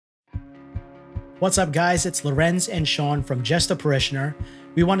What's up, guys? It's Lorenz and Sean from Just a Parishioner.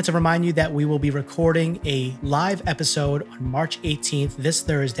 We wanted to remind you that we will be recording a live episode on March 18th, this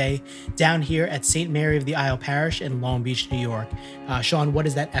Thursday, down here at St. Mary of the Isle Parish in Long Beach, New York. Sean, what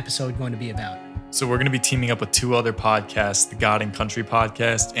is that episode going to be about? So we're going to be teaming up with two other podcasts, the God and Country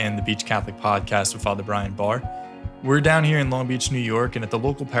podcast and the Beach Catholic podcast with Father Brian Barr. We're down here in Long Beach, New York, and at the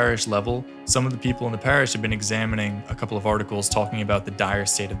local parish level, some of the people in the parish have been examining a couple of articles talking about the dire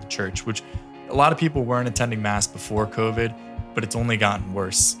state of the church, which a lot of people weren't attending Mass before COVID, but it's only gotten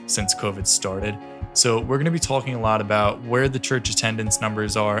worse since COVID started. So we're going to be talking a lot about where the church attendance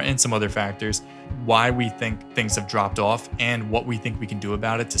numbers are and some other factors, why we think things have dropped off, and what we think we can do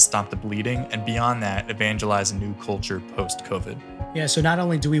about it to stop the bleeding, and beyond that, evangelize a new culture post-COVID. Yeah, so not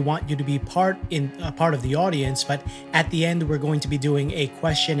only do we want you to be part of the audience, but at the end, we're going to be doing a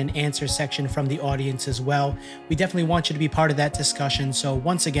question and answer section from the audience as well. We definitely want you to be part of that discussion. So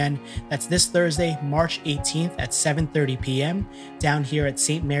once again, that's this Thursday, March 18th at 7:30 p.m. down here at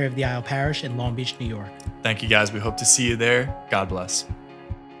St. Mary of the Isle Parish in Long Beach, New York. Thank you, guys. We hope to see you there. God bless.